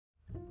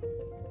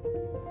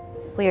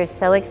We are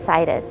so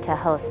excited to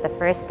host the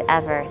first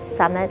ever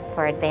Summit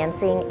for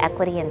Advancing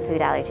Equity in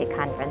Food Allergy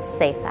Conference,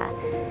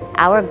 CFAAR.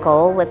 Our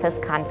goal with this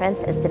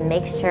conference is to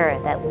make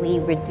sure that we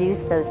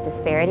reduce those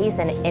disparities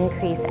and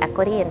increase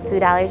equity in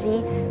food allergy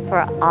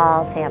for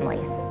all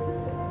families.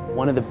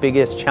 One of the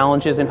biggest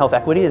challenges in health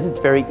equity is it's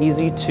very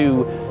easy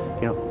to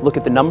look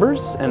at the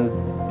numbers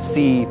and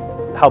see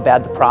how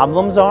bad the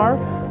problems are,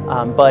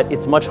 but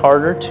it's much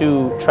harder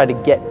to try to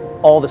get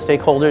all the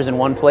stakeholders in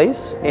one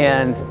place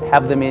and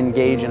have them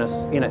engage in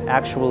an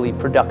actually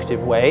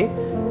productive way,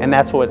 and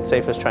that's what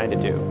CFAAR is trying to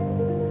do.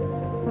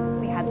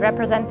 We had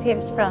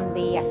representatives from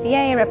the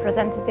FDA,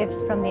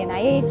 representatives from the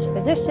NIH,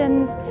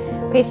 physicians,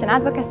 patient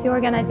advocacy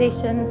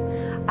organizations.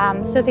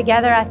 So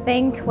together, I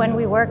think when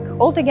we work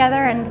all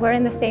together and we're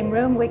in the same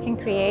room, we can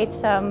create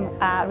some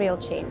real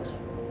change.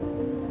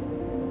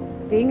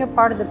 Being a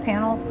part of the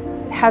panels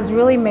has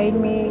really made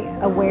me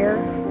aware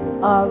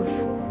of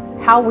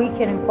how we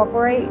can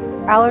incorporate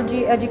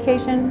allergy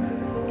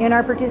education in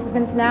our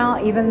participants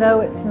now. Even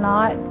though it's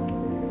not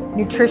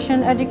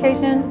nutrition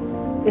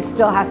education, it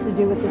still has to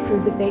do with the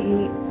food that they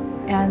eat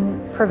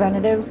and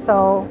preventative.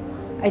 So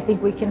I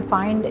think we can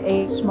find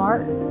a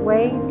smart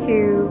way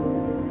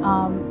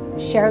to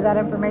share that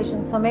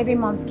information so maybe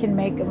moms can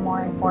make a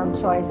more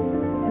informed choice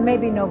and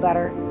maybe know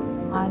better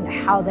on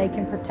how they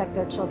can protect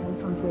their children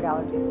from food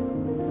allergies.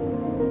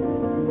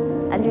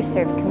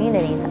 Underserved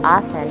communities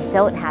often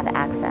don't have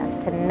access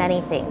to many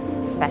things,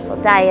 special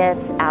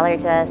diets,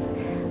 allergists,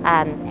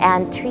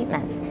 and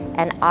treatments.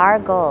 And our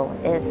goal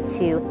is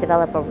to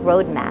develop a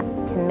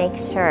roadmap to make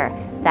sure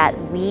that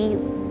we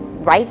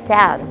write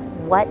down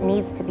what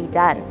needs to be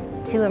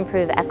done to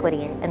improve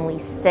equity and we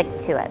stick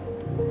to it.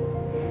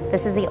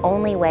 This is the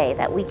only way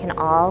that we can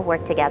all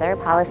work together,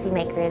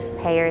 policymakers,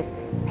 payors,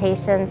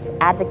 patients,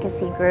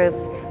 advocacy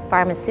groups,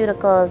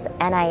 pharmaceuticals,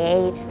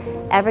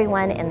 NIH,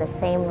 everyone in the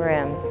same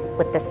room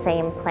with the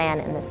same plan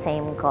and the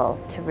same goal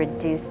to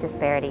reduce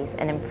disparities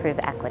and improve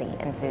equity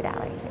in food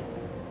allergy.